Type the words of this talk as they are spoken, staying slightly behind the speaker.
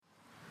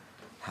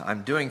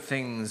I'm doing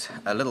things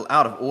a little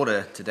out of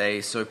order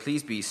today, so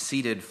please be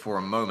seated for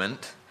a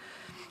moment.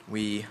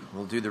 We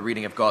will do the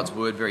reading of God's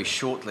Word very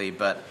shortly,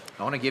 but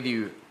I want to give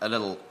you a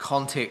little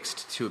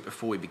context to it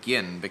before we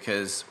begin,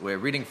 because we're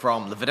reading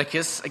from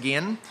Leviticus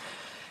again,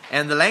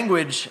 and the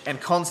language and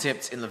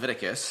concepts in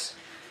Leviticus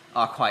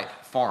are quite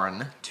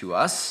foreign to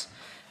us,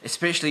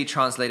 especially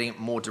translating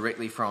more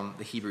directly from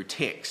the Hebrew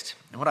text.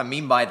 And what I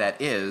mean by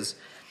that is,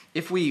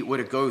 if we were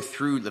to go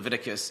through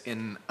Leviticus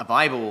in a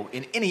Bible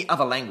in any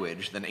other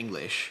language than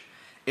English,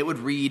 it would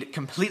read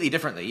completely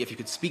differently. If you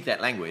could speak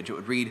that language, it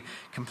would read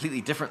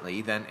completely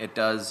differently than it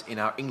does in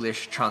our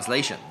English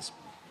translations.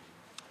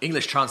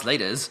 English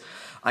translators,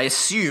 I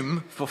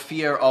assume, for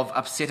fear of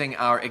upsetting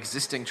our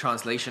existing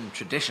translation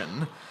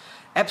tradition,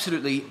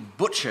 absolutely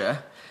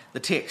butcher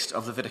the text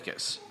of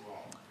Leviticus.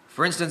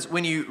 For instance,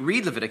 when you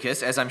read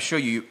Leviticus, as I'm sure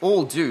you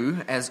all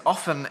do, as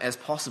often as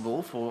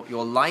possible for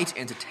your light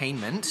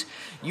entertainment,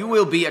 you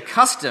will be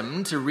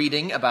accustomed to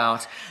reading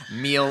about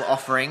meal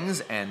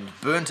offerings and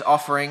burnt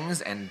offerings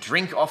and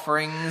drink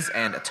offerings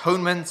and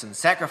atonements and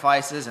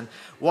sacrifices and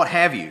what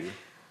have you.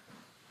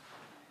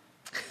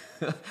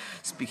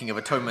 Speaking of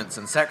atonements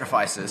and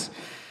sacrifices,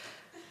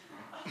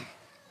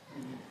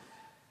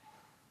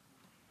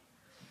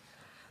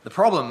 the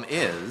problem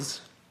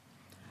is,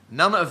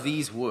 none of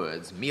these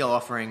words, meal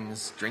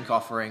offerings, drink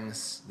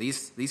offerings,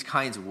 these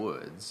kinds of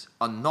words,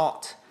 are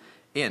not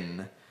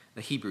in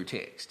the Hebrew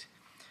text.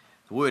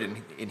 The word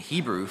in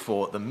Hebrew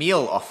for the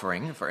meal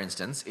offering, for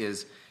instance,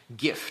 is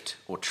gift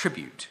or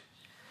tribute.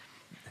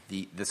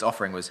 This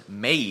offering was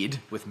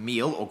made with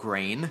meal or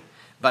grain,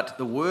 but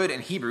the word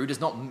in Hebrew does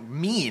not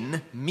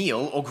mean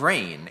meal or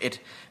grain. It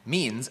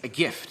means a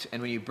gift,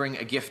 and when you bring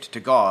a gift to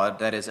God,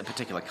 that is a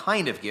particular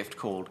kind of gift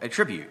called a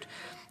tribute.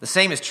 The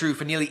same is true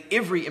for nearly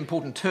every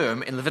important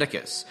term in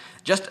Leviticus.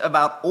 Just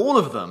about all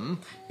of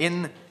them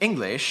in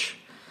English,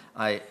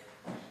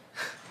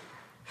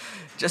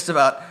 just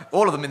about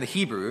all of them in the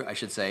Hebrew, I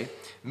should say,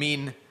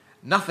 mean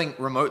nothing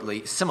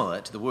remotely similar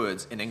to the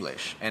words in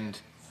English. And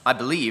I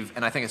believe,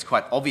 and I think it's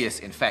quite obvious,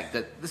 in fact,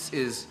 that this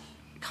is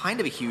kind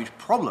of a huge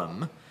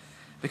problem,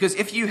 because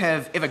if you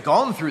have ever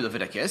gone through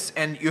Leviticus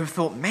and you have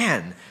thought,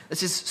 man,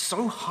 this is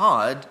so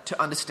hard to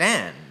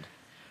understand.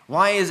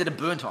 Why is it a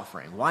burnt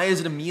offering? Why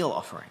is it a meal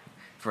offering,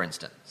 for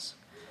instance?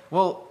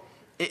 Well,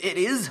 it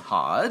is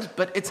hard,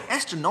 but it's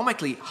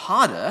astronomically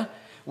harder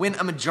when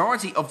a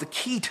majority of the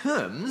key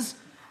terms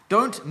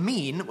don't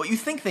mean what you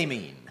think they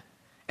mean,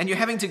 and you're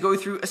having to go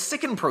through a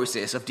second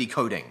process of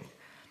decoding.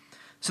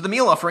 So the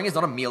meal offering is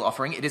not a meal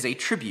offering, it is a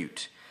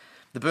tribute.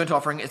 The burnt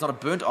offering is not a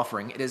burnt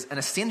offering, it is an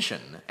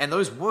ascension, and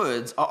those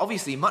words are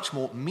obviously much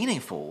more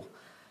meaningful.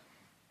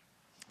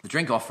 The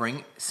drink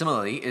offering,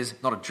 similarly, is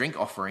not a drink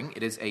offering,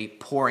 it is a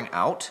pouring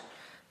out.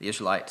 The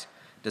Israelite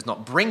does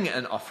not bring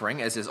an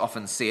offering, as is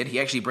often said. He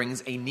actually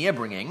brings a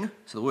near-bringing.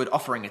 So the word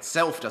offering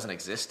itself doesn't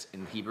exist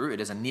in Hebrew, it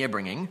is a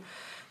near-bringing.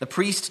 The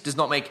priest does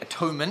not make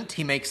atonement,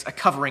 he makes a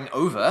covering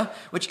over,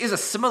 which is a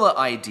similar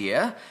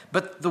idea,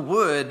 but the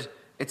word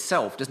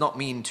itself does not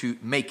mean to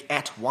make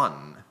at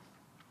one.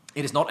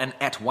 It is not an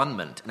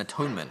at-one-ment, an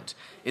atonement.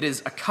 It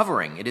is a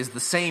covering. It is the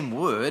same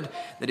word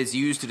that is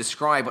used to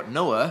describe what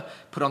Noah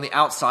put on the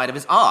outside of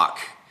his ark.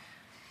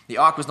 The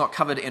ark was not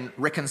covered in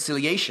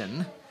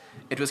reconciliation.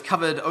 It was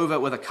covered over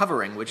with a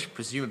covering, which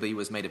presumably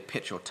was made of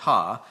pitch or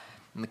tar.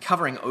 And the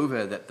covering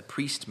over that the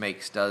priest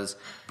makes does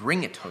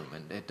bring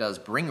atonement. It does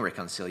bring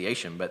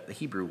reconciliation, but the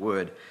Hebrew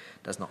word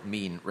does not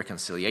mean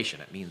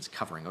reconciliation. It means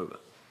covering over.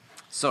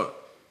 So,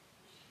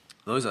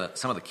 those are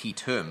some of the key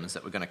terms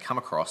that we're going to come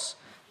across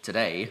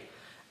today,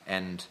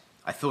 and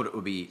I thought it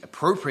would be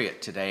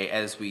appropriate today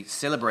as we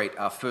celebrate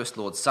our first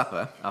Lord's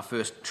Supper, our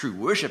first true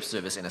worship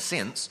service in a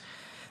sense,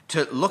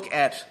 to look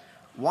at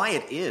why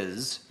it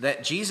is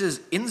that Jesus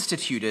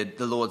instituted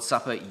the Lord's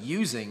Supper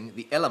using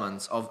the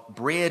elements of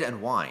bread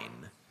and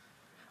wine.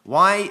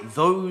 Why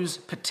those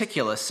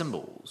particular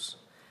symbols?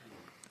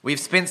 We've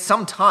spent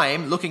some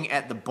time looking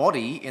at the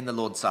body in the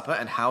Lord's Supper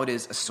and how it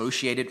is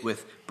associated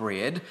with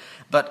bread,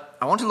 but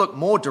I want to look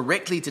more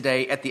directly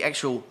today at the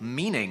actual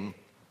meaning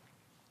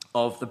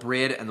of the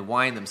bread and the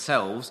wine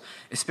themselves,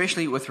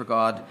 especially with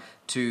regard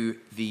to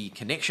the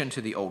connection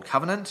to the Old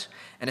Covenant,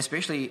 and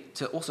especially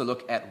to also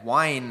look at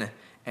wine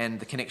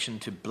and the connection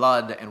to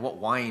blood and what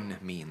wine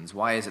means.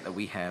 Why is it that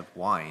we have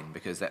wine?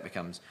 Because that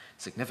becomes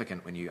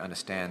significant when you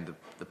understand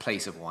the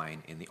place of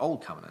wine in the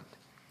Old Covenant.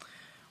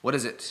 What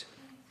does it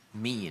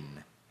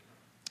mean?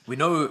 We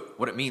know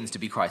what it means to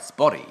be Christ's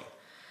body,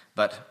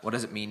 but what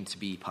does it mean to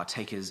be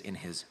partakers in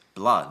his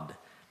blood?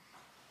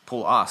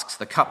 Paul asks,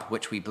 the cup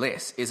which we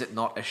bless, is it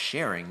not a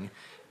sharing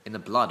in the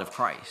blood of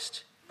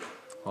Christ?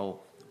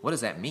 Well, what does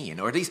that mean?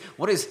 Or at least,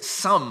 what is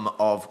some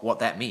of what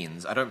that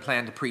means? I don't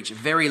plan to preach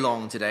very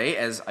long today,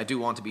 as I do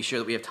want to be sure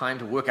that we have time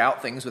to work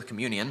out things with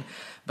communion,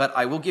 but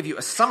I will give you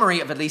a summary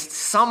of at least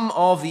some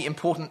of the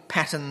important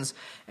patterns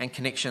and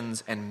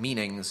connections and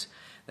meanings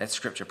that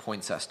Scripture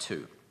points us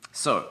to.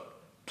 So,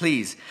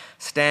 please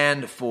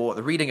stand for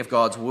the reading of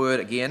God's Word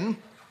again.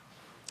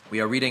 We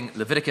are reading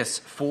Leviticus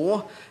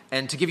 4,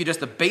 and to give you just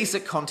the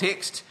basic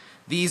context,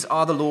 These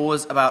are the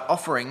laws about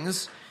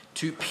offerings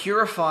to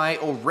purify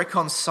or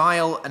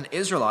reconcile an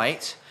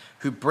Israelite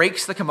who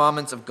breaks the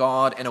commandments of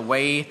God in a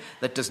way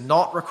that does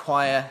not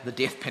require the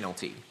death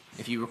penalty.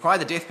 If you require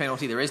the death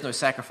penalty, there is no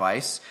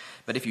sacrifice,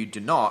 but if you do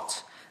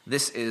not,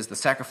 this is the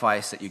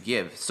sacrifice that you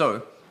give.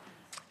 So,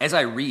 as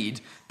I read,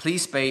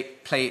 please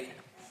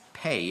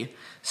pay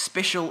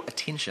special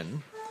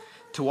attention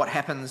to what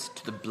happens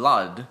to the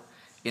blood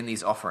in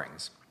these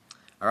offerings.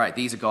 All right,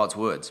 these are God's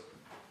words.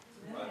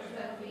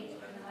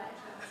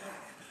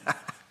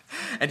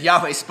 And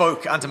Yahweh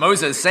spoke unto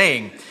Moses,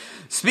 saying,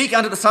 Speak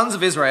unto the sons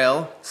of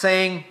Israel,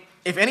 saying,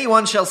 If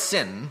anyone shall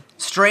sin,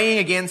 straying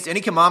against any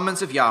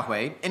commandments of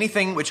Yahweh,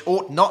 anything which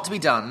ought not to be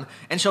done,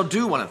 and shall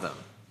do one of them,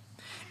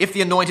 if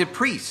the anointed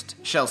priest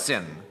shall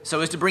sin,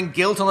 so as to bring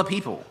guilt on the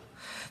people,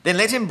 then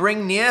let him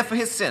bring near for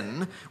his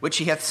sin which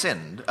he hath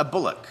sinned a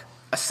bullock,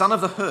 a son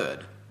of the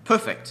herd,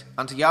 perfect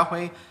unto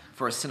Yahweh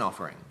for a sin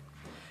offering.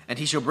 And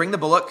he shall bring the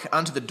bullock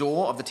unto the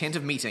door of the tent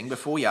of meeting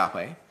before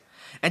Yahweh,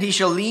 and he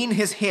shall lean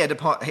his hand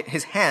upon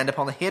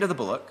the head of the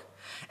bullock,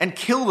 and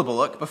kill the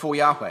bullock before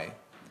Yahweh.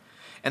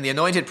 And the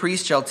anointed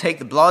priest shall take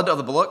the blood of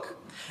the bullock,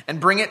 and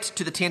bring it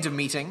to the tent of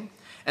meeting,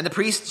 and the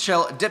priest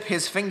shall dip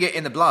his finger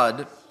in the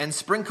blood, and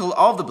sprinkle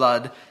of the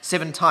blood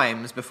 7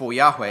 times before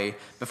Yahweh,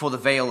 before the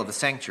veil of the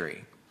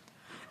sanctuary.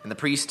 And the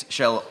priest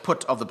shall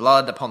put of the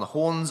blood upon the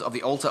horns of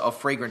the altar of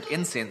fragrant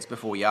incense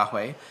before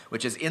Yahweh,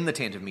 which is in the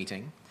tent of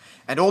meeting,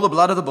 and all the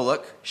blood of the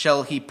bullock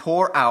shall he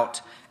pour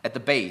out at the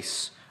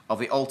base of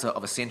the altar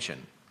of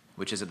ascension,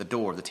 which is at the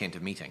door of the tent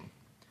of meeting.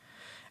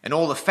 And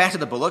all the fat of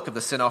the bullock of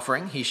the sin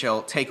offering he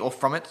shall take off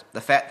from it,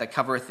 the fat that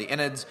covereth the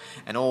innards,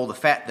 and all the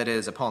fat that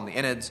is upon the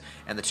innards,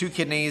 and the 2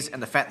 kidneys,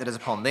 and the fat that is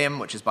upon them,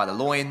 which is by the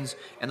loins,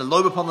 and the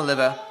lobe upon the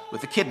liver,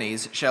 with the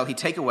kidneys, shall he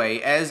take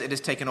away, as it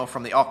is taken off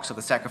from the ox of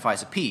the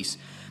sacrifice of peace,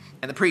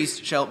 and the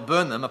priest shall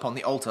burn them upon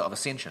the altar of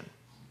ascension.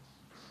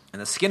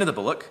 And the skin of the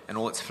bullock, and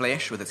all its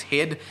flesh, with its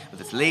head,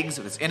 with its legs,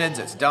 with its innards,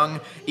 its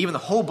dung, even the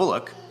whole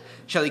bullock,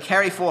 shall he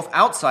carry forth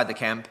outside the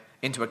camp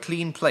into a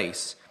clean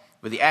place,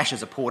 where the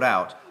ashes are poured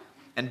out,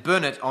 and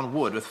burn it on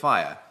wood with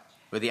fire.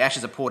 Where the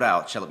ashes are poured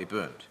out, shall it be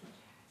burnt.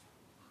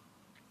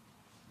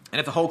 And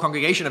if the whole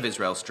congregation of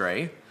Israel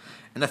stray,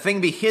 and the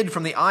thing be hid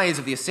from the eyes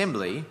of the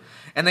assembly,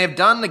 and they have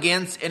done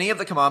against any of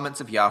the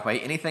commandments of Yahweh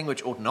anything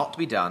which ought not to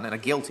be done, and are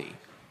guilty,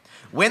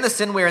 when the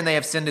sin wherein they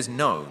have sinned is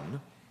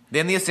known,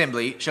 then the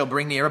assembly shall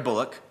bring near a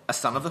bullock, a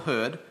son of the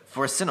herd,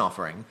 for a sin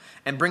offering,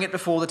 and bring it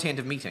before the tent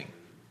of meeting.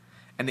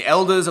 And the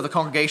elders of the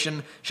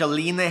congregation shall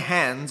lean their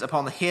hands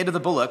upon the head of the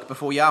bullock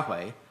before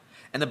Yahweh,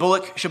 and the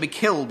bullock shall be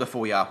killed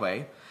before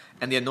Yahweh,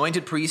 and the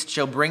anointed priest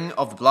shall bring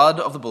of the blood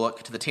of the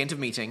bullock to the tent of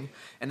meeting,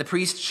 and the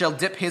priest shall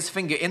dip his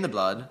finger in the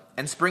blood,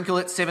 and sprinkle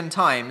it 7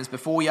 times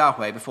before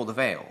Yahweh before the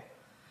veil.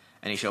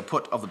 And he shall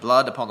put of the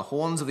blood upon the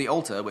horns of the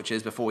altar which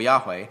is before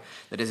Yahweh,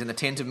 that is in the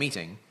tent of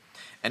meeting,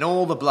 and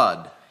all the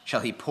blood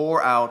shall he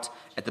pour out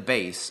at the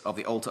base of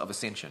the altar of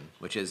ascension,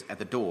 which is at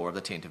the door of the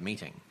tent of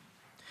meeting.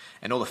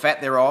 And all the fat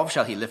thereof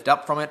shall he lift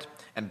up from it,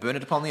 and burn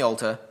it upon the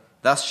altar.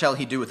 Thus shall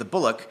he do with the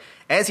bullock,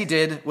 as he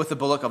did with the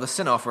bullock of the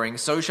sin offering,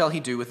 so shall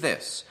he do with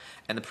this.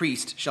 And the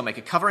priest shall make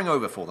a covering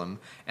over for them,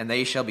 and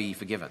they shall be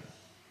forgiven.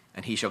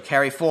 And he shall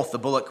carry forth the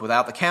bullock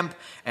without the camp,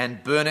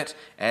 and burn it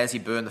as he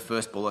burned the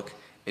first bullock.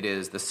 It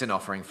is the sin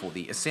offering for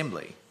the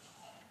assembly.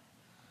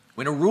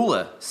 When a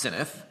ruler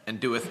sinneth, and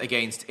doeth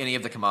against any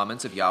of the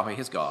commandments of Yahweh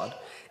his God,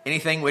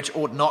 anything which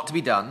ought not to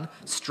be done,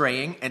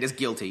 straying, and is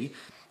guilty,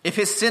 if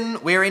his sin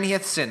wherein he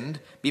hath sinned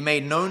be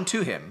made known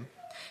to him,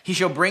 he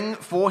shall bring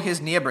for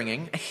his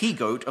near-bringing a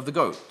he-goat of the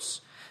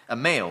goats, a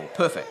male,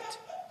 perfect.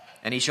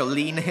 And he shall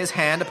lean his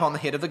hand upon the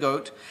head of the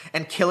goat,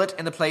 and kill it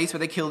in the place where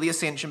they kill the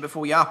ascension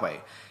before Yahweh.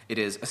 It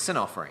is a sin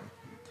offering.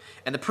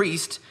 And the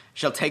priest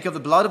shall take of the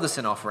blood of the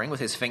sin offering with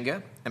his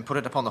finger, and put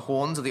it upon the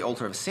horns of the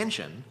altar of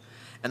ascension,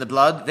 and the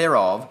blood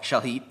thereof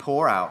shall he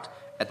pour out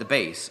at the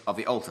base of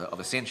the altar of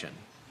ascension.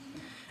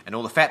 And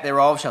all the fat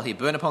thereof shall he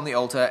burn upon the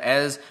altar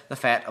as the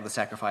fat of the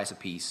sacrifice of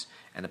peace,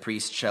 and the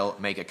priest shall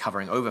make a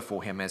covering over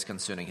for him as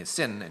concerning his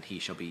sin, and he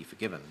shall be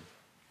forgiven.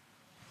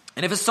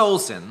 And if a soul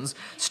sins,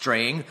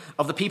 straying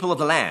of the people of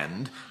the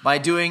land, by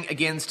doing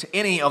against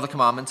any of the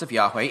commandments of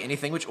Yahweh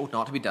anything which ought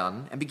not to be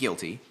done, and be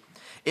guilty,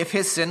 if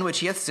his sin which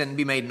he hath sinned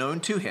be made known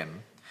to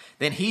him,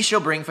 then he shall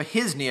bring for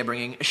his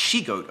near-bringing a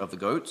she-goat of the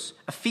goats,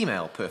 a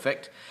female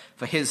perfect,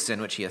 for his sin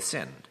which he hath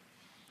sinned.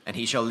 And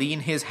he shall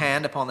lean his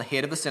hand upon the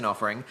head of the sin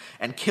offering,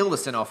 and kill the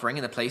sin offering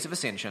in the place of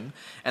ascension,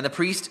 and the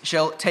priest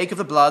shall take of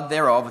the blood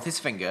thereof with his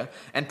finger,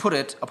 and put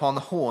it upon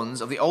the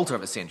horns of the altar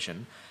of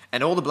ascension,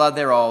 and all the blood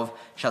thereof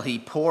shall he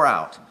pour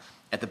out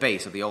at the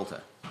base of the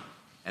altar.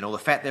 And all the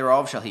fat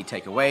thereof shall he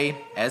take away,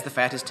 as the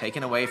fat is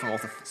taken away from all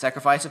the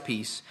sacrifice of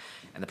peace,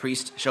 and the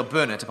priest shall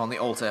burn it upon the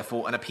altar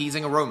for an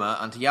appeasing aroma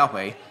unto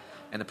Yahweh,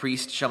 and the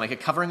priest shall make a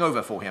covering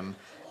over for him,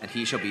 and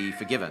he shall be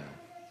forgiven.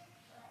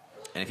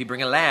 And if he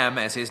bring a lamb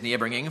as his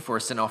near-bringing for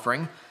a sin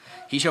offering,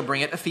 he shall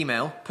bring it a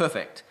female,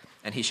 perfect,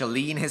 and he shall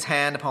lean his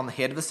hand upon the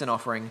head of the sin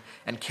offering,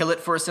 and kill it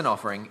for a sin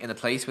offering in the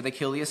place where they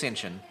kill the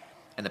ascension,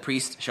 And the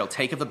priest shall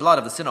take of the blood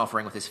of the sin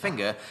offering with his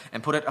finger,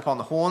 and put it upon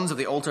the horns of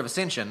the altar of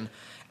ascension,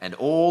 and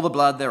all the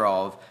blood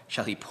thereof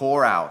shall he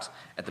pour out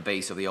at the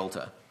base of the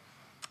altar.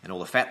 And all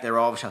the fat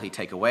thereof shall he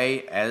take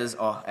away, as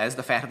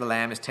the fat of the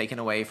lamb is taken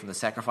away from the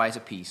sacrifice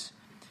of peace.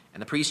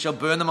 And the priest shall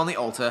burn them on the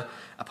altar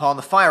upon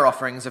the fire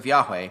offerings of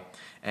Yahweh,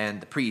 and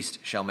the priest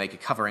shall make a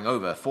covering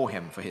over for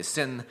him for his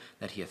sin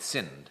that he hath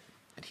sinned,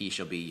 and he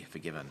shall be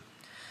forgiven.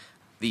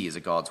 These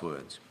are God's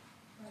words.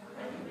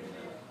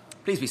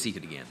 Please be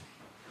seated again.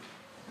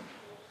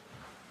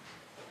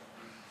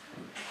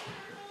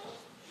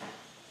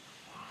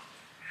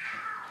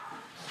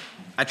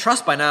 I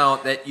trust by now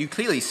that you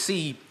clearly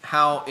see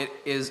how it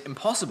is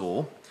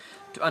impossible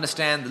to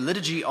understand the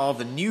liturgy of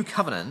the New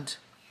Covenant,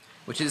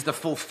 which is the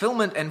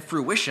fulfillment and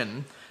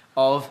fruition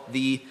of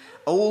the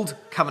Old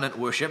Covenant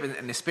worship,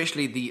 and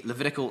especially the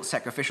Levitical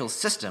sacrificial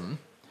system,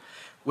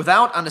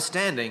 without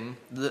understanding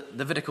the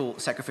Levitical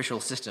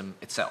sacrificial system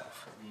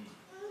itself.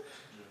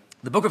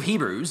 The book of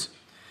Hebrews,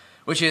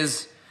 which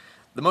is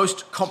the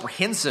most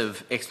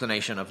comprehensive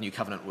explanation of New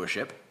Covenant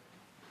worship,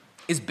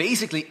 is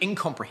basically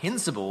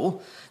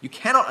incomprehensible. You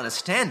cannot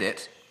understand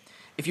it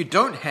if you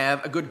don't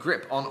have a good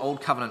grip on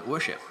Old Covenant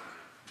worship.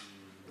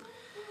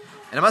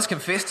 And I must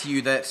confess to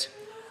you that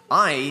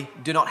I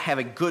do not have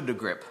a good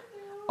grip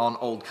on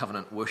Old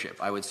Covenant worship.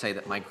 I would say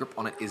that my grip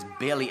on it is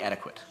barely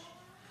adequate,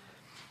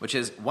 which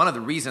is one of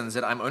the reasons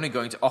that I'm only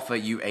going to offer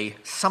you a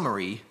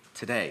summary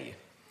today.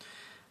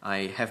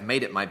 I have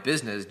made it my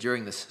business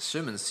during this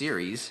sermon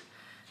series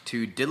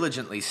to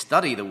diligently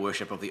study the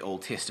worship of the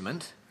Old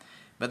Testament,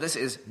 but this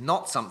is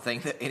not something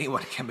that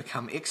anyone can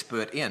become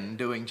expert in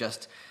doing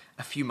just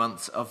a few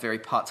months of very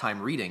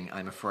part-time reading,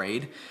 I'm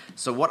afraid.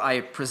 So what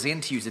I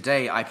present to you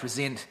today, I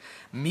present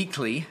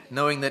meekly,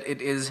 knowing that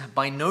it is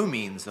by no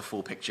means the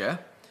full picture.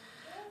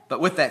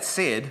 But with that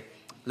said,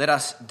 let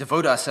us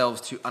devote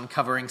ourselves to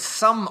uncovering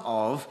some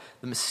of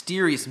the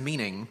mysterious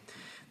meaning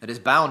that is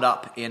bound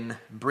up in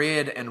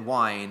bread and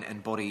wine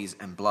and bodies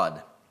and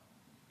blood.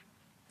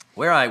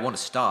 Where I want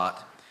to start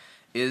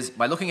is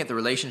by looking at the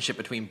relationship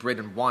between bread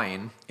and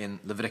wine in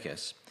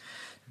Leviticus.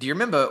 Do you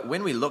remember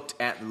when we looked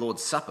at the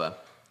Lord's Supper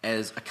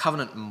as a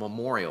covenant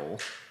memorial?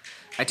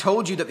 I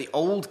told you that the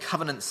old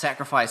covenant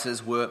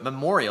sacrifices were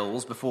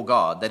memorials before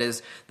God. That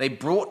is, they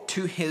brought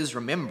to his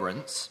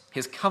remembrance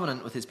his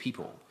covenant with his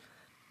people.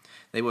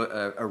 They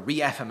were a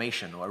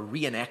reaffirmation or a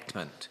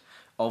reenactment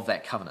of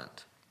that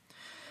covenant.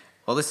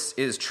 Well, this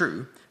is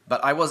true,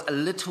 but I was a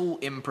little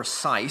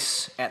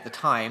imprecise at the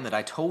time that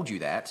I told you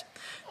that.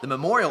 The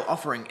memorial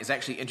offering is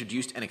actually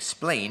introduced and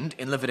explained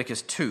in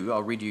Leviticus 2.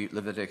 I'll read you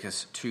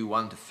Leviticus 2,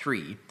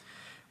 1-3.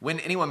 When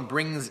anyone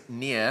brings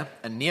near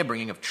a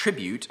near-bringing of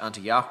tribute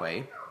unto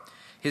Yahweh,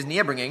 his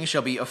near-bringing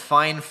shall be of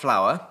fine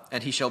flour,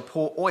 and he shall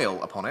pour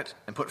oil upon it,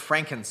 and put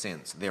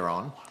frankincense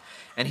thereon.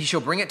 And he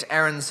shall bring it to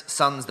Aaron's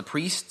sons the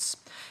priests,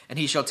 and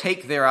he shall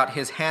take thereout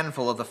his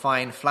handful of the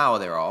fine flour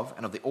thereof,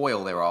 and of the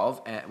oil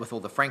thereof, with all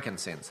the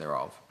frankincense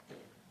thereof.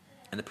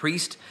 And the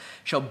priest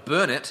shall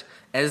burn it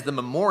as the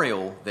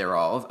memorial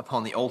thereof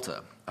upon the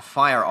altar, a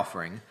fire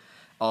offering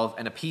of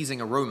an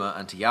appeasing aroma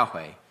unto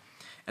Yahweh.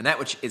 And that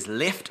which is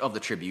left of the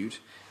tribute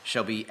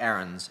shall be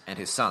Aaron's and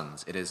his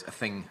sons. It is a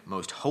thing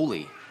most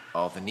holy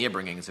of the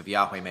near-bringings of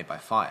Yahweh made by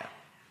fire.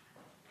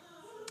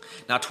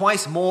 Now,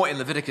 twice more in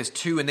Leviticus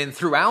 2, and then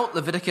throughout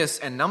Leviticus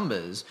and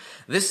Numbers,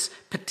 this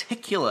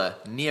particular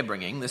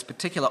near-bringing, this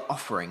particular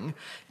offering,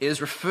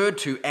 is referred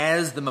to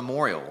as the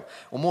memorial.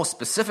 Or more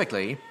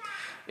specifically,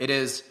 it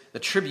is the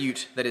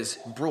tribute that is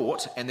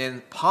brought, and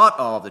then part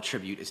of the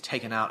tribute is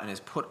taken out and is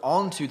put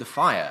onto the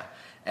fire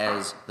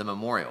as the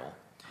memorial.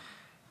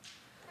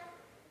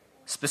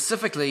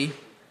 Specifically,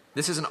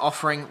 this is an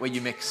offering where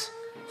you mix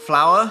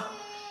flour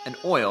and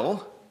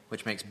oil,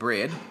 which makes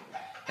bread,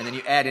 and then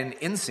you add in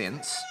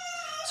incense,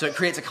 so it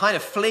creates a kind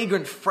of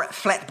flagrant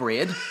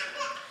flatbread,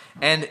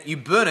 and you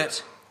burn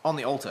it on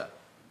the altar.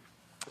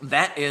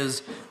 That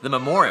is the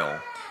memorial,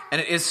 and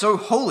it is so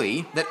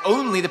holy that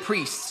only the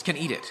priests can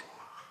eat it.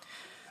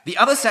 The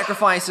other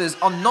sacrifices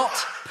are not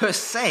per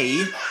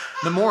se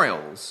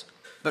memorials,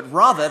 but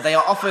rather they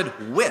are offered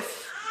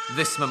with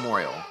this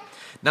memorial.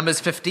 Numbers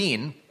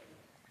 15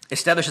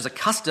 establishes a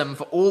custom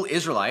for all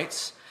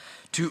Israelites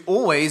to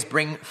always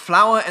bring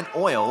flour and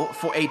oil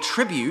for a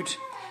tribute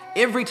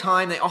every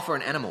time they offer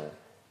an animal.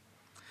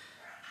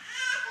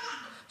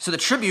 So the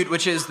tribute,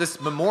 which is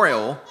this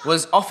memorial,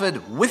 was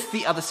offered with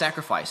the other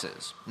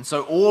sacrifices. And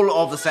so all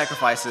of the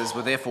sacrifices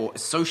were therefore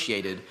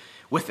associated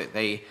with it.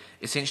 They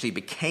essentially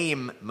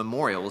became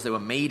memorials. They were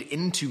made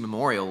into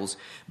memorials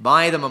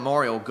by the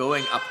memorial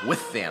going up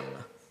with them.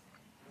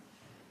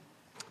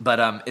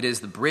 But it is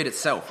the bread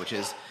itself which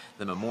is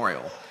the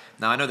memorial.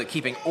 Now, I know that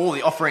keeping all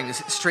the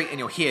offerings straight in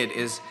your head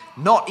is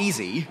not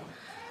easy.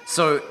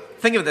 So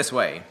think of it this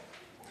way.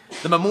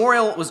 The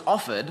memorial was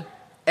offered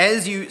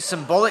as you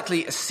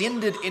symbolically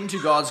ascended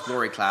into God's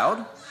glory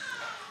cloud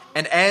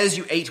and as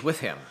you ate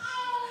with him.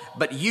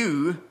 But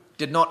you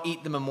did not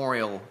eat the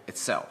memorial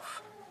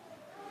itself.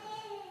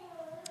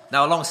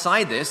 Now,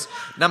 alongside this,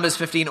 Numbers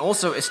 15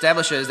 also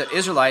establishes that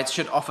Israelites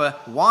should offer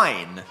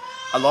wine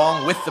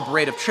along with the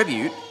bread of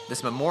tribute,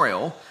 this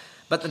memorial.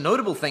 But the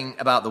notable thing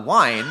about the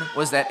wine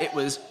was that it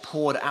was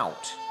poured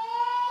out.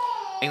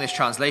 English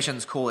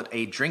translations call it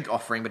a drink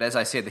offering, but as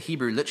I said, the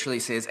Hebrew literally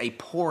says a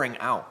pouring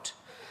out.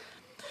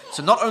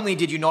 So not only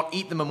did you not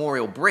eat the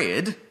memorial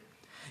bread,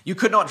 you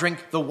could not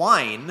drink the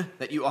wine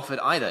that you offered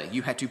either.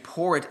 You had to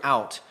pour it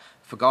out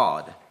for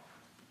God.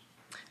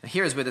 Now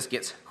here is where this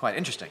gets quite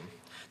interesting.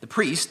 The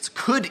priests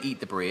could eat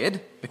the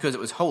bread because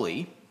it was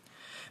holy,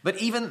 but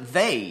even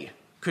they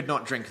could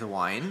not drink the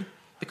wine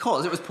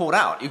because it was poured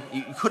out. You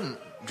couldn't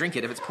drink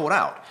it if it's poured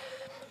out.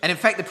 And in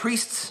fact, the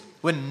priests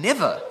were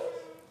never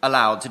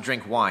allowed to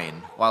drink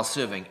wine while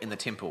serving in the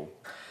temple.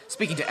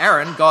 Speaking to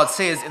Aaron, God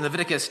says in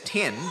Leviticus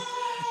 10,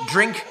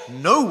 "Drink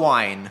no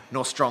wine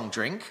nor strong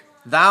drink,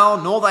 thou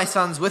nor thy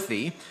sons with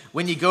thee,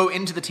 when ye go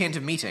into the tent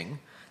of meeting,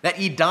 that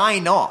ye die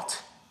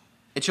not.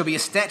 It shall be a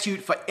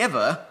statute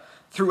forever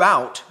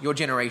throughout your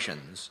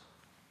generations."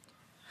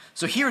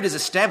 So here it is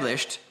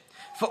established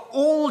for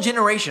all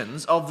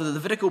generations of the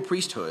Levitical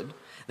priesthood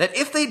that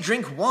if they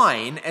drink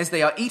wine as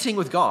they are eating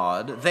with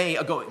God, they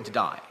are going to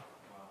die.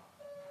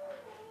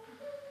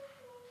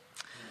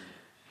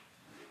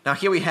 Now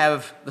here we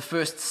have the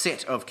first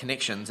set of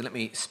connections, and let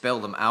me spell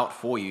them out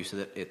for you so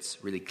that it's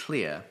really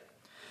clear.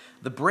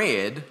 The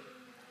bread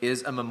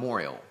is a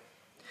memorial,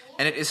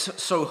 and it is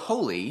so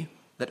holy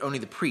that only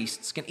the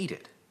priests can eat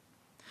it.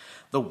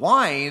 The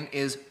wine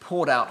is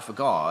poured out for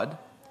God,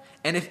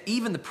 and if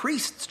even the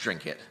priests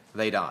drink it,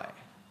 they die.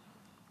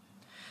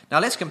 Now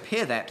let's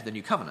compare that to the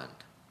new covenant.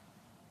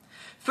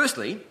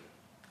 Firstly,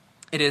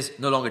 it is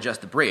no longer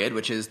just the bread,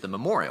 which is the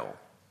memorial.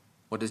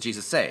 What does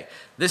Jesus say?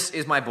 "This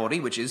is my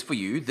body, which is for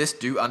you. This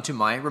do unto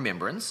my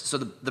remembrance." So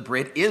the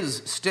bread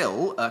is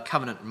still a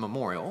covenant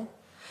memorial.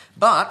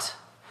 But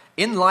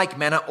in like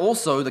manner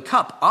also the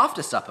cup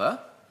after supper,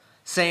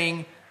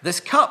 saying, "This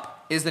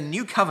cup is the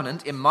new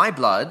covenant in my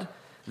blood.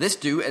 This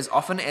do as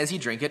often as ye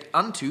drink it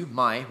unto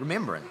my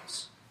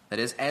remembrance." That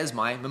is, as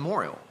my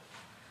memorial.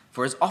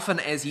 "For as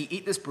often as ye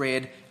eat this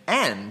bread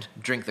and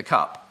drink the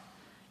cup,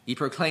 ye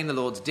proclaim the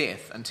Lord's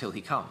death until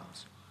he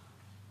comes."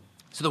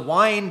 So the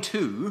wine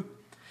too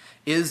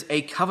is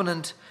a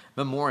covenant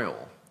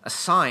memorial, a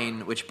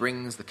sign which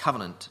brings the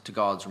covenant to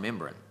God's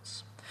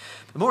remembrance.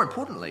 But more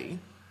importantly,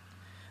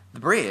 the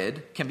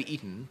bread can be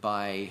eaten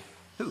by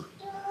who?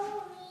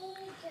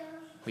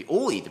 We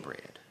all eat the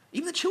bread.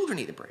 Even the children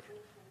eat the bread.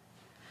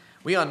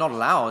 We are not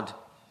allowed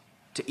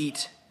to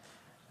eat,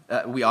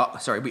 we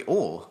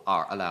all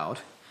are allowed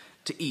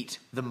to eat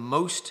the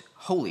most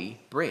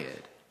holy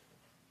bread.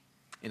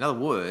 In other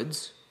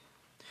words,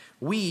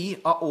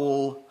 we are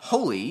all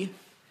holy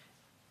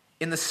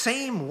in the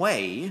same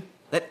way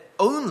that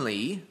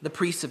only the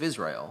priests of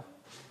Israel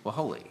were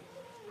holy.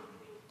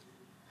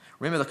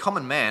 Remember, the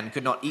common man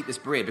could not eat this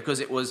bread because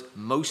it was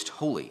most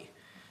holy,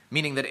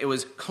 meaning that it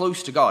was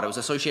close to God. It was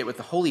associated with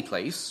the holy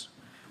place,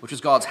 which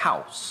was God's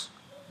house.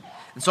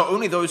 And so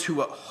only those who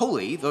were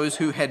holy, those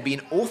who had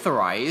been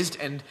authorized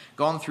and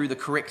gone through the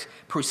correct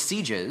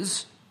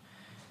procedures,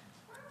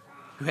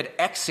 who had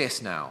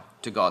access now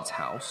to God's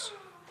house,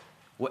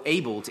 were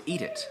able to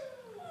eat it.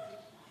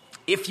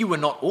 If you were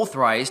not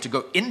authorized to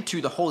go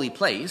into the holy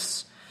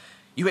place,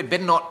 you had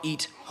better not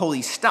eat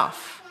holy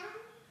stuff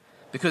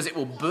because it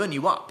will burn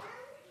you up.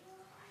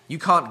 You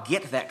can't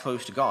get that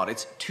close to God.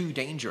 It's too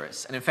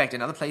dangerous. And in fact,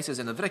 in other places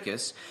in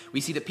Leviticus,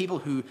 we see that people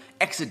who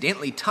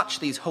accidentally touch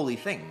these holy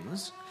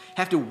things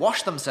have to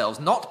wash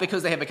themselves, not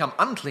because they have become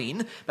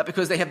unclean, but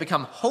because they have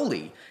become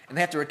holy, and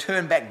they have to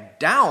return back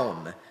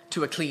down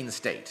to a clean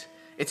state.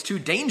 It's too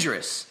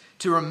dangerous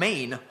to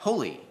remain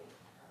holy.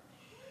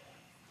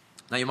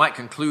 Now you might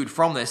conclude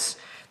from this,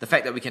 the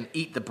fact that we can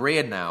eat the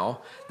bread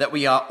now, that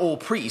we are all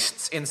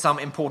priests in some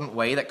important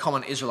way that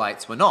common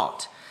Israelites were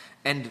not.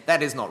 And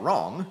that is not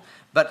wrong,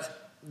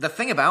 but the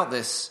thing about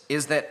this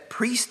is that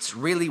priests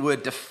really were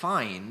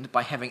defined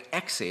by having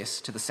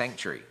access to the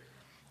sanctuary.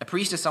 A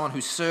priest is someone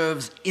who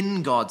serves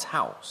in God's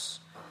house.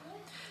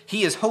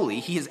 He is holy,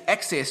 he has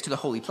access to the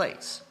holy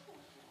place.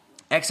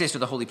 Access to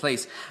the holy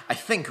place, I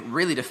think,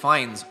 really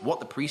defines what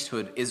the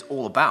priesthood is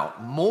all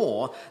about,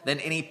 more than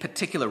any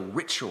particular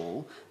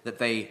ritual that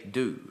they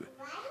do.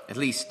 At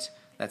least,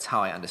 that's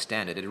how I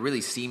understand it. It really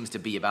seems to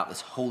be about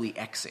this holy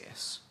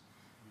access.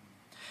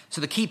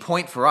 So the key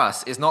point for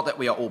us is not that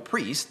we are all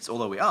priests,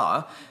 although we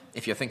are.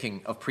 If you're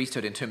thinking of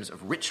priesthood in terms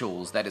of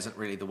rituals, that isn't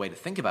really the way to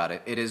think about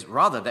it. It is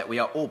rather that we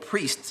are all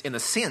priests in the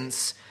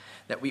sense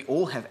that we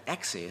all have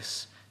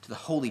access to the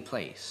holy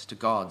place, to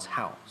God's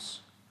house.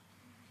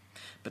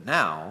 But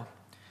now,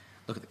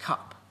 look at the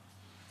cup.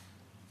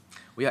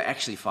 We are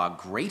actually far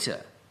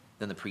greater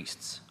than the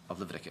priests of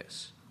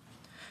Leviticus.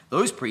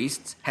 Those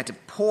priests had to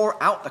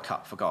pour out the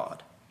cup for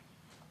God.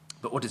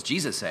 But what does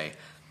Jesus say?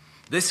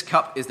 "This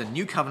cup is the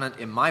new covenant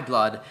in my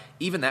blood,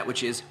 even that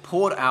which is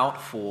poured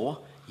out for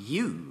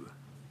you."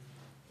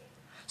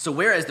 So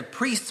whereas the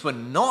priests were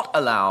not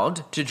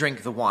allowed to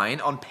drink the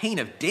wine on pain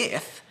of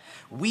death,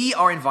 we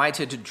are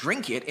invited to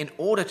drink it in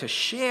order to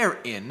share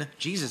in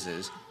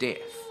Jesus' death.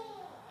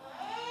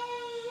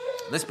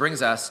 This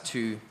brings us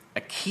to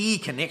a key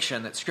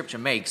connection that Scripture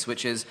makes,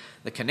 which is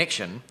the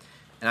connection,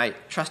 and I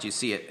trust you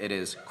see it, it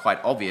is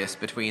quite obvious,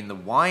 between the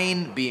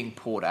wine being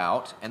poured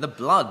out and the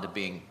blood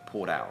being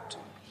poured out.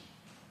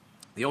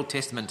 The Old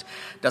Testament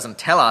doesn't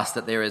tell us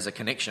that there is a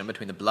connection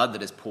between the blood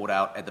that is poured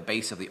out at the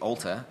base of the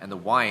altar and the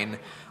wine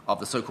of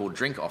the so-called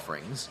drink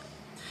offerings.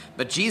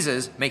 But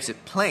Jesus makes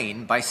it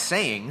plain by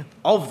saying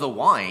of the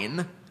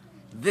wine,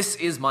 "This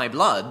is my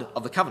blood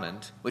of the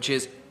covenant, which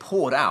is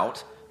poured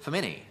out for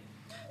many."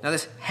 Now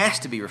this has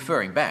to be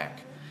referring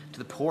back to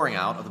the pouring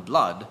out of the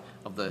blood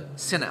of the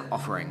sin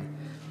offering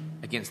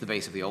against the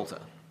base of the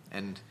altar.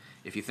 And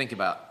if you think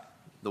about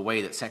the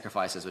way that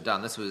sacrifices were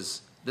done, this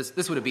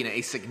would have been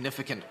a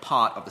significant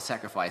part of the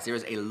sacrifice. There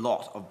is a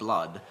lot of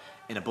blood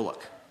in a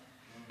bullock.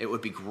 It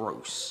would be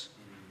gross.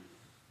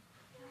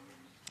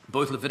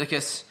 Both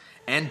Leviticus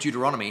and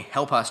Deuteronomy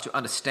help us to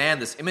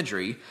understand this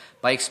imagery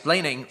by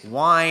explaining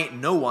why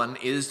no one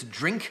is to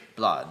drink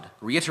blood,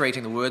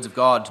 reiterating the words of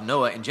God to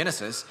Noah in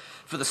Genesis,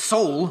 "For the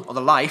soul or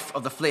the life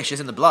of the flesh is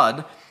in the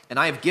blood, and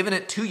I have given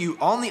it to you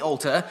on the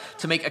altar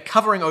to make a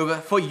covering over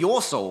for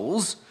your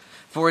souls,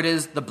 for it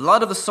is the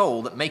blood of the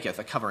soul that maketh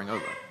a covering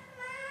over."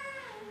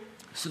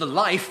 So the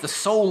life, the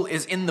soul,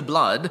 is in the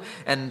blood,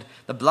 and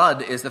the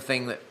blood is the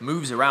thing that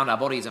moves around our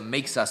bodies and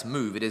makes us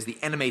move. It is the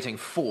animating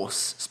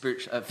force,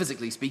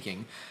 physically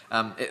speaking.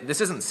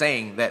 This isn't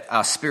saying that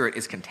our spirit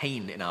is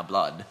contained in our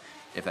blood,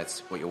 if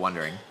that's what you're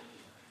wondering.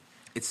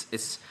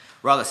 It's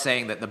rather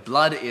saying that the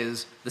blood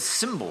is the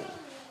symbol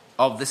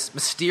of this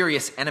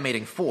mysterious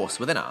animating force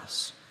within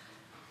us.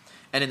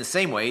 And in the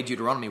same way,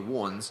 Deuteronomy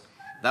warns,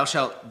 "Thou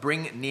shalt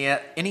bring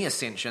near any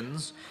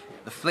ascensions,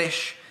 the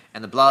flesh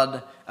and the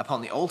blood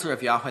upon the altar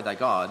of Yahweh thy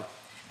God,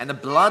 and the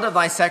blood of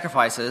thy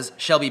sacrifices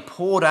shall be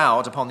poured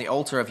out upon the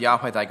altar of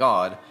Yahweh thy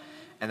God,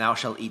 and thou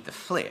shalt eat the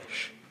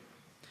flesh."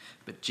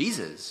 But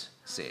Jesus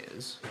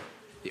says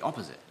the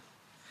opposite.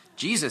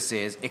 Jesus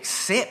says,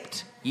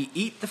 "Except ye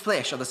eat the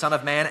flesh of the Son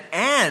of Man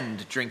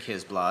and drink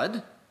his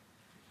blood,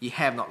 ye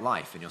have not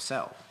life in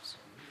yourselves.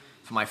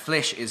 For my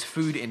flesh is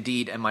food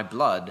indeed, and my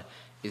blood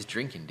is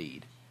drink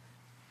indeed."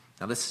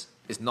 Now this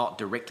is not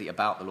directly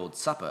about the Lord's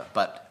Supper,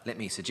 but let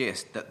me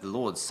suggest that the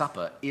Lord's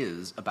Supper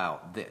is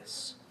about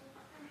this.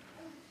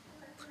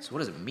 So what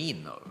does it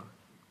mean, though?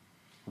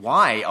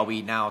 Why are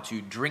we now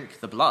to drink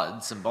the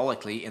blood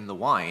symbolically in the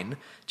wine,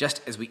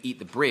 just as we eat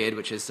the bread,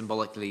 which is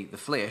symbolically the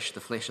flesh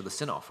of the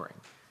sin offering?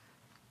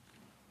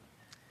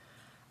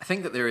 I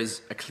think that there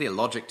is a clear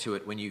logic to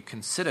it when you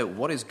consider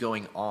what is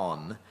going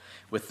on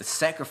with the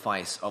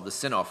sacrifice of the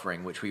sin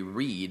offering, which we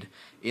read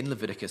in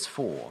Leviticus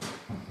 4.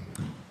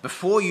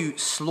 Before you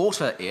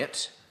slaughter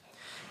it,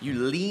 you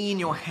lean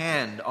your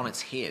hand on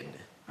its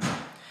head.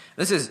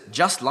 This is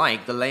just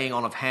like the laying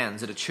on of hands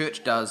that a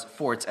church does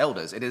for its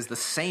elders. It is the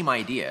same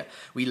idea.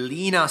 We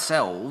lean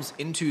ourselves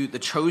into the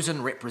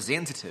chosen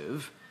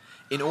representative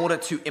in order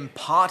to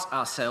impart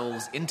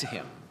ourselves into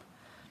him.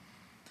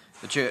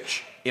 The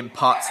church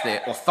imparts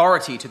their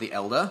authority to the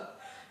elder,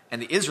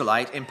 and the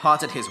Israelite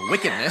imparted his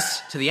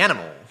wickedness to the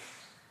animal.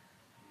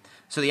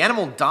 So the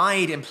animal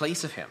died in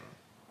place of him.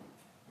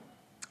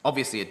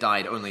 Obviously, it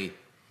died only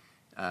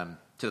to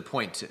the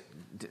point,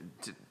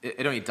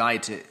 it only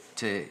died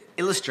to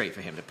illustrate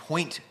for him, to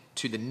point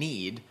to the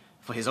need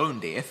for his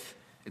own death.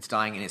 It's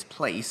dying in his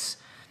place,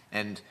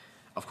 and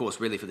of course,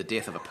 really for the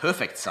death of a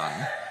perfect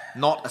son,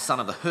 not a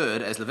son of the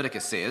herd, as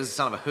Leviticus says. The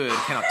son of a herd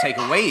cannot take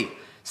away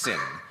sin,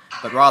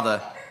 but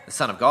rather the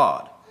Son of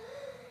God.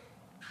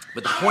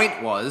 But the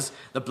point was,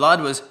 the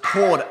blood was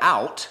poured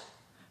out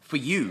for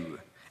you,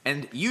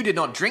 and you did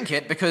not drink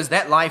it because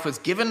that life was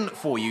given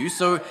for you,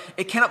 so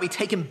it cannot be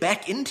taken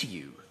back into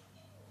you.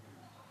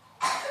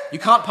 You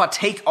can't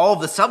partake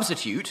of the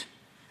substitute,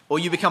 or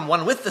you become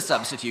one with the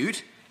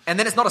substitute, and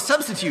then it's not a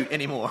substitute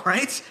anymore,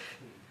 right?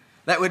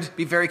 That would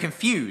be very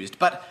confused.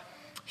 But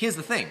here's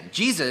the thing.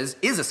 Jesus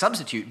is a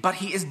substitute, but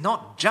he is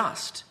not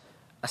just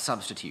a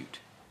substitute.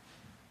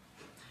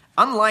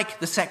 Unlike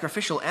the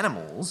sacrificial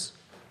animals,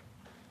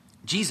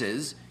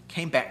 Jesus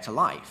came back to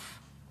life.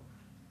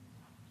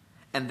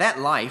 And that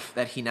life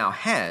that he now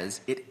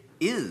has, it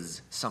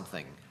is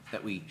something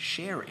that we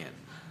share in.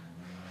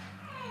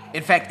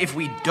 In fact, if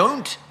we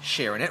don't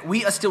share in it,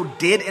 we are still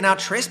dead in our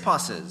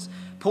trespasses.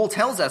 Paul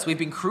tells us we've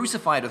been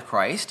crucified with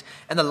Christ,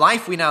 and the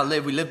life we now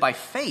live, we live by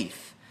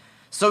faith.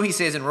 So he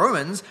says in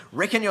Romans,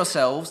 "Reckon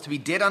yourselves to be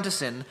dead unto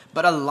sin,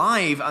 but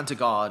alive unto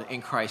God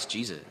in Christ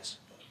Jesus."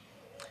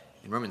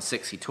 In Romans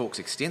 6, he talks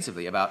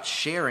extensively about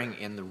sharing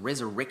in the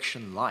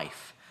resurrection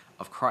life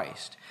of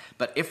Christ.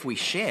 But if we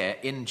share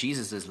in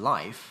Jesus'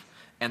 life,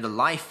 and the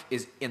life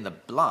is in the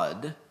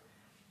blood,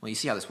 well, you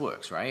see how this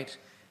works, right?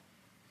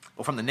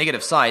 Or from the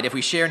negative side, if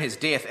we share in his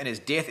death, and his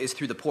death is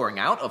through the pouring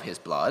out of his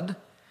blood,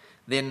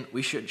 then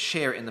we should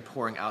share in the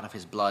pouring out of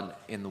his blood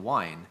in the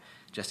wine,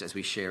 just as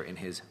we share in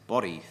his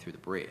body through the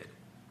bread.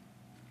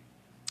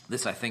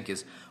 This, I think,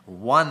 is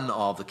one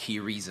of the key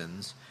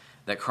reasons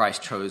that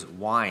Christ chose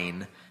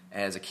wine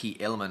as a key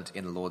element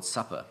in the Lord's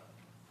Supper.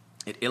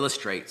 It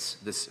illustrates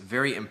this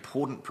very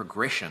important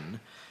progression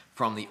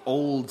from the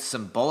old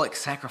symbolic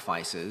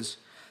sacrifices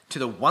to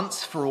the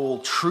once-for-all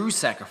true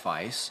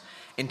sacrifice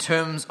in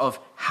terms of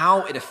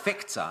how it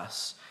affects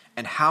us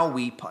and how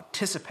we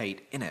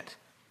participate in it.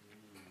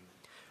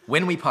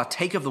 When we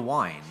partake of the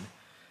wine,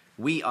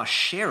 we are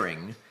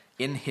sharing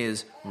in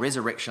his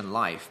resurrection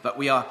life, but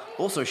we are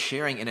also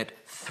sharing in it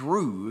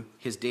through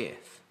his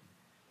death.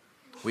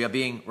 We are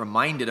being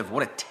reminded of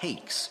what it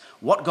takes,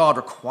 what God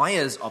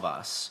requires of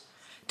us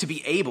to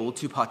be able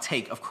to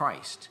partake of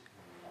Christ.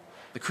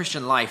 The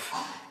Christian life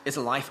is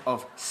a life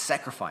of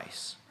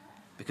sacrifice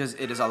because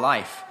it is a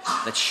life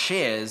that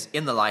shares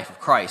in the life of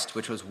Christ,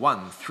 which was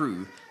won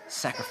through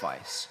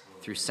sacrifice,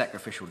 through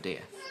sacrificial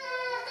death.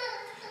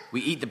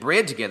 We eat the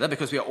bread together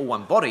because we are all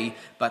one body,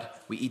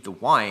 but we eat the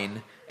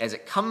wine as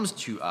it comes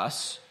to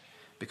us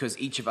because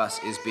each of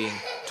us is being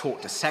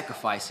taught to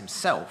sacrifice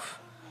himself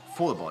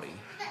for the body.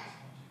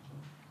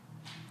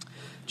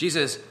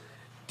 Jesus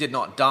did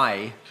not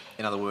die,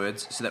 in other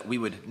words, so that we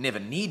would never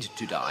need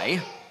to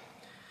die.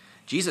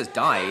 Jesus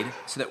died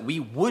so that we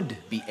would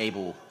be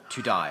able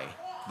to die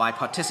by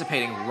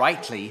participating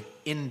rightly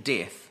in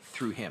death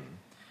through him.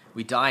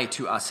 We die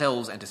to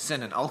ourselves and to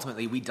sin, and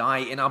ultimately we die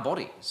in our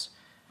bodies,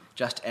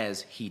 just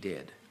as he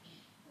did.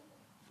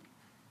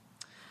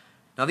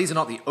 Now, these are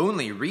not the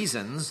only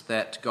reasons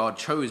that God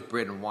chose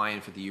bread and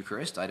wine for the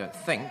Eucharist, I don't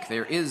think.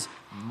 There is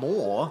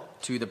more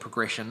to the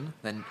progression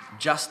than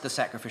just the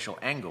sacrificial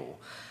angle.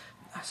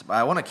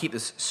 I want to keep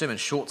this sermon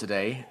short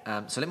today,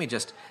 so let me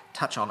just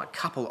touch on a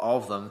couple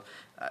of them.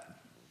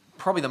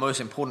 Probably the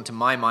most important to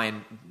my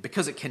mind,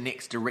 because it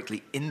connects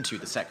directly into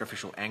the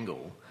sacrificial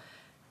angle,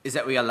 is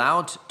that we are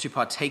allowed to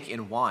partake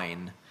in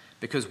wine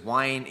because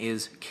wine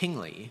is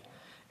kingly,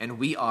 and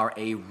we are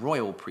a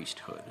royal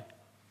priesthood.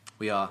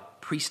 We are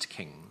priest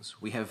kings.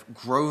 We have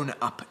grown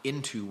up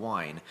into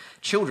wine.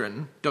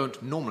 Children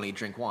don't normally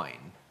drink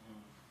wine.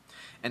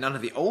 And under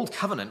the old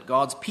covenant,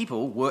 God's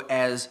people were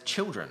as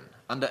children,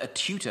 under a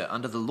tutor,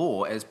 under the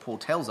law, as Paul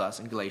tells us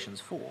in Galatians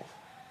 4.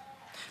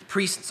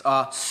 Priests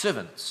are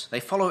servants. They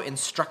follow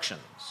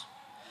instructions.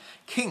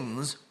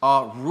 Kings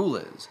are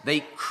rulers.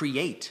 They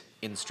create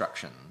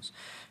instructions.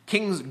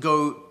 Kings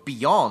go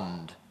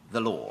beyond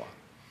the law.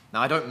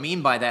 Now, I don't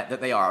mean by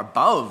that they are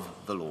above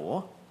the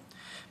law,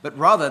 but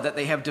rather that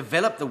they have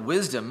developed the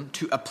wisdom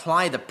to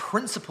apply the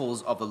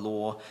principles of the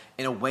law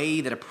in a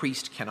way that a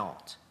priest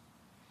cannot.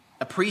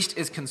 A priest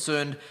is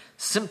concerned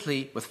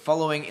simply with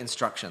following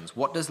instructions.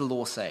 What does the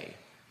law say?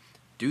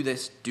 Do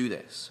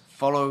this,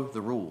 follow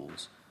the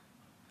rules.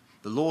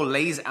 The law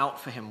lays out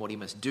for him what he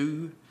must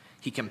do.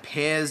 He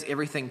compares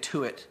everything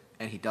to it,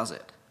 and he does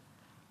it.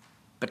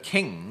 But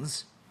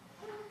kings,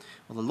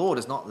 well, the law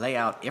does not lay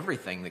out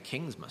everything that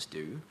kings must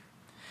do.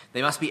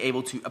 They must be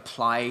able to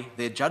apply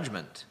their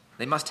judgment.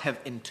 They must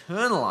have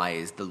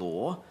internalized the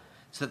law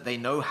so that they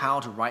know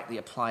how to rightly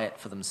apply it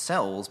for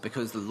themselves,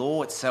 because the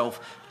law itself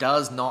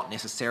does not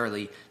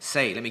necessarily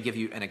say. Let me give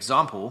you an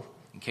example,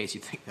 in case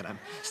you think that I'm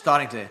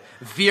starting to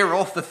veer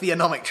off the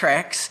theonomic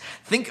tracks.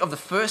 Think of the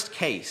first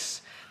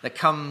case that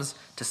comes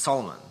to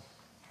Solomon.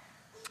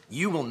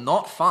 You will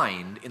not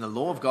find in the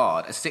law of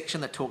God a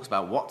section that talks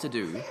about what to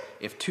do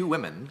if two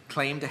women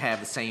claim to have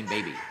the same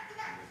baby.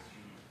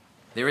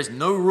 There is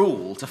no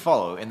rule to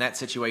follow in that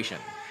situation.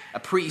 A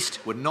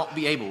priest would not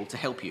be able to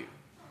help you.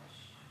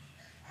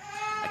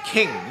 A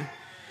king,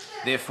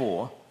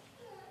 therefore,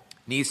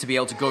 needs to be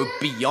able to go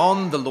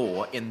beyond the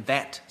law in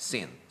that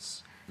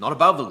sense. Not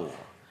above the law,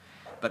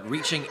 but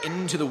reaching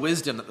into the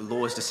wisdom that the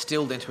law has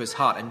distilled into his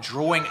heart and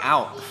drawing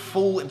out the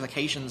full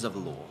implications of the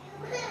law.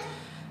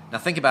 Now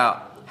think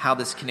about how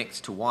this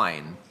connects to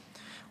wine.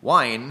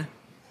 Wine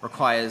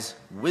requires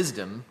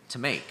wisdom to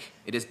make.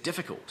 It is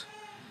difficult.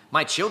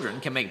 My children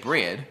can make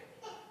bread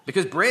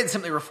because bread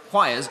simply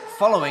requires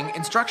following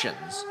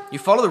instructions. You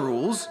follow the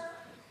rules,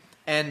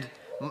 and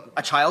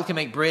a child can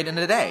make bread in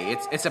a day.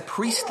 It's a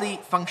priestly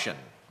function.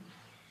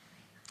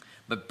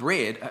 But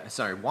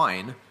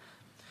wine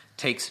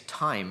takes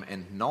time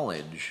and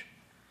knowledge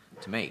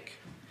to make.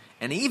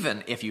 And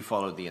even if you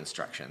follow the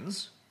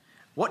instructions,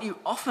 what you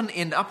often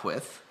end up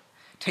with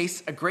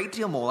tastes a great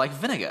deal more like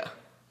vinegar.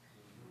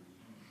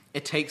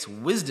 It takes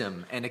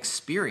wisdom and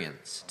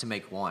experience to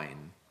make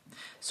wine.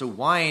 So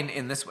wine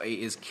in this way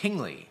is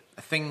kingly,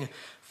 a thing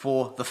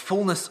for the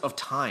fullness of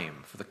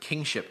time, for the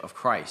kingship of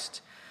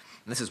Christ.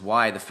 And this is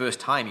why the first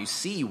time you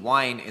see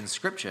wine in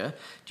Scripture,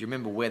 do you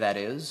remember where that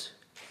is?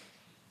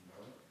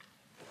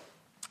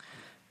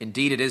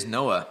 Indeed, it is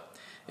Noah.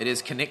 It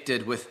is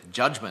connected with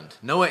judgment.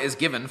 Noah is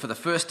given for the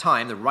first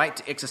time the right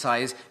to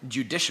exercise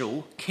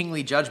judicial,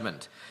 kingly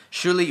judgment.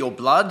 Surely your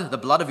blood, the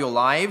blood of your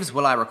lives,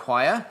 will I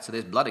require. So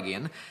there's blood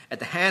again. At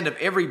the hand of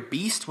every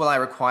beast will I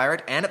require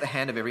it, and at the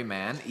hand of every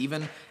man,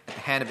 even at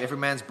the hand of every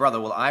man's brother,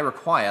 will I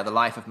require the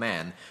life of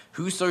man.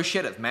 Whoso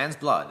sheddeth man's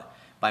blood,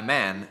 by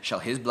man shall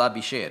his blood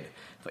be shed.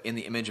 For in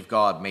the image of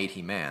God made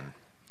he man.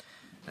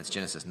 That's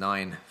Genesis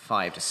 9,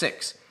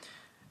 5-6.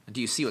 And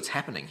do you see what's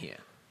happening here?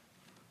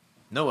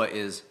 Noah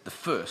is the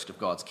first of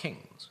God's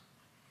kings.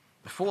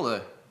 Before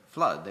the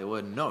flood, there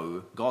were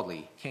no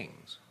godly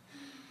kings.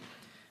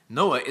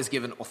 Noah is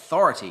given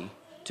authority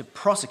to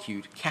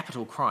prosecute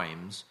capital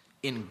crimes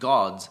in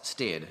God's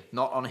stead,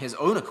 not on his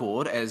own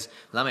accord as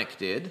Lamech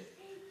did,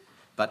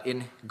 but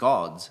in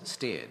God's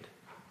stead,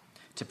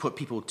 to put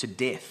people to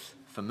death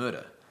for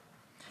murder.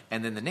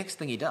 And then the next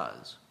thing he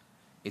does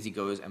is he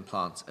goes and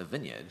plants a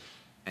vineyard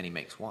and he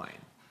makes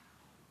wine.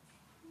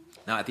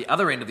 Now, at the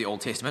other end of the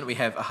Old Testament, we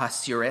have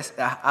Ahasuerus.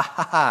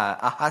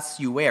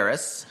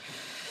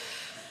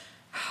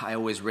 I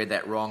always read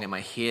that wrong in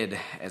my head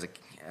as a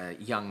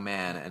young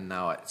man, and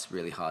now it's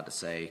really hard to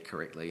say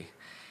correctly.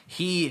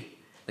 He,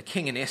 the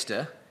king in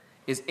Esther,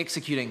 is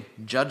executing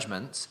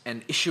judgments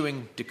and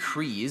issuing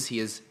decrees. He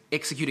is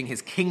executing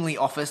his kingly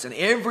office, and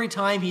every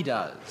time he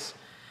does,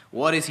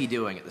 what is he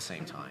doing at the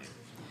same time?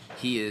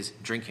 He is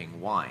drinking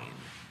wine.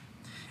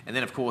 And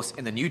then, of course,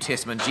 in the New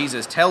Testament,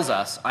 Jesus tells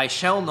us, I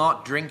shall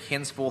not drink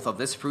henceforth of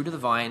this fruit of the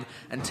vine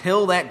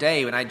until that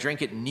day when I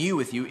drink it new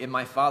with you in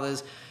my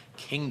Father's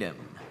kingdom.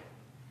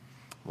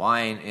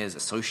 Wine is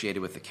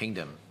associated with the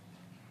kingdom.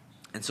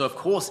 And so, of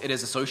course, it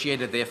is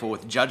associated, therefore,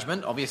 with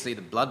judgment. Obviously,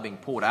 the blood being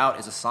poured out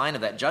is a sign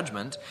of that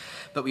judgment.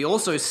 But we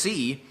also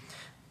see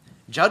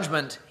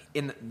judgment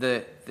in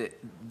the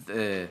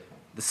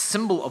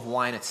symbol of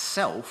wine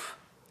itself,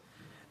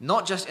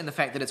 not just in the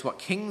fact that it's what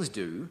kings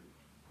do,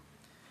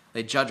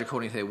 they judge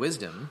according to their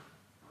wisdom,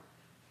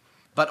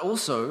 but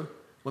also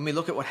when we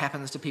look at what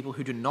happens to people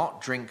who do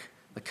not drink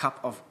the cup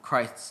of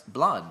Christ's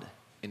blood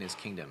in his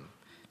kingdom.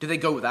 Do they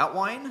go without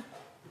wine?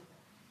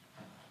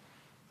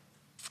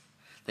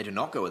 They do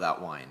not go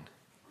without wine.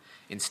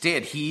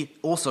 Instead, he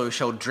also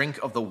shall drink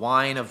of the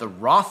wine of the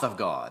wrath of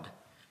God,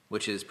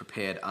 which is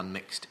prepared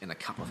unmixed in a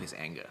cup of his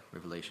anger.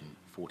 Revelation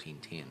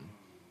 14:10.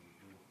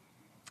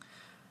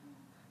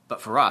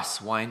 But for us,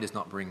 wine does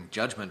not bring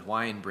judgment.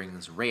 Wine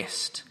brings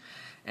rest.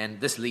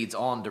 And this leads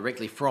on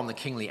directly from the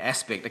kingly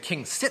aspect. A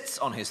king sits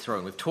on his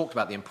throne. We've talked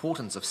about the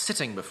importance of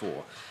sitting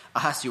before.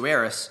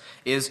 Ahasuerus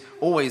is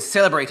always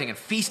celebrating and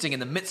feasting in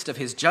the midst of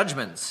his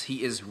judgments.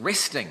 He is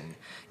resting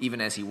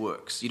even as he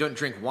works. You don't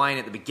drink wine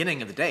at the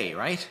beginning of the day,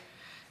 right?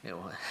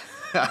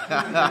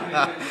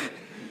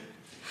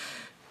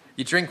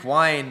 You drink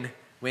wine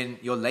when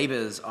your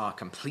labors are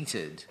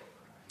completed.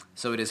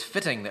 So it is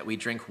fitting that we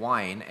drink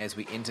wine as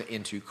we enter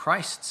into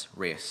Christ's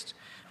rest,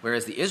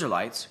 whereas the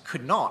Israelites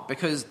could not,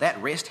 because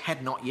that rest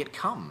had not yet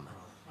come.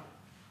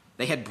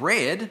 They had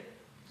bread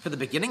for the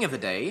beginning of the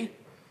day,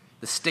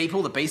 the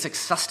staple, the basic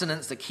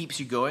sustenance that keeps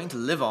you going to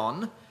live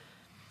on,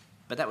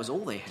 but that was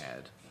all they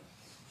had.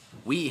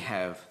 We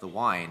have the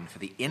wine for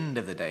the end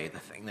of the day, the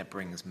thing that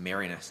brings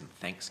merriness and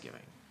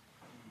thanksgiving.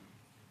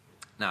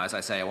 Now, as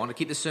I say, I want to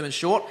keep this sermon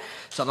short,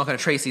 so I'm not going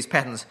to trace these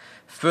patterns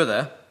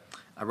further.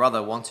 I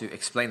rather want to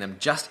explain them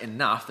just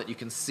enough that you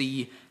can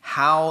see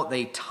how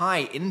they tie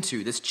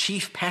into this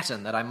chief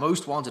pattern that I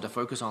most wanted to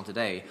focus on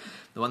today,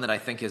 the one that I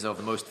think is of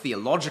the most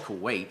theological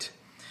weight,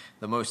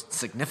 the most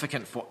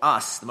significant for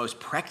us, the most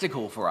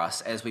practical for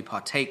us as we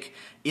partake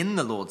in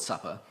the Lord's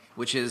Supper,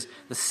 which is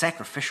the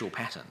sacrificial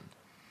pattern.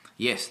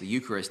 Yes, the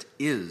Eucharist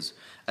is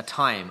a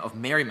time of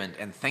merriment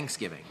and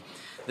thanksgiving.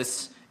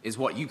 This is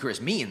what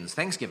Eucharist means,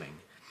 thanksgiving.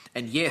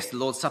 And yes, the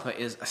Lord's Supper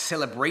is a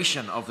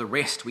celebration of the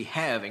rest we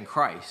have in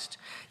Christ.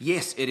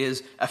 Yes, it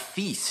is a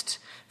feast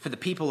for the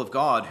people of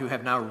God who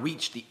have now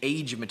reached the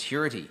age of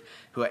maturity,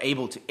 who are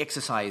able to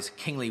exercise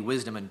kingly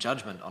wisdom and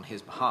judgment on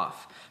his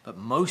behalf. But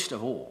most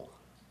of all,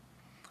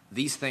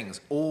 these things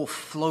all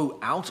flow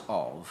out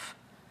of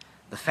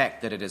the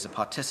fact that it is a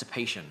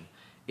participation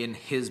in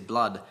his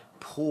blood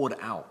poured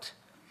out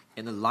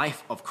in the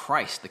life of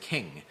Christ the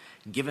King,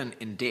 given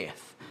in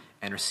death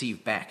and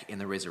received back in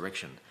the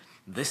resurrection.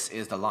 This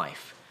is the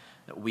life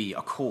that we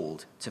are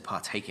called to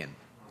partake in.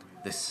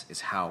 This is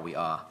how we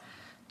are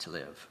to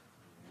live.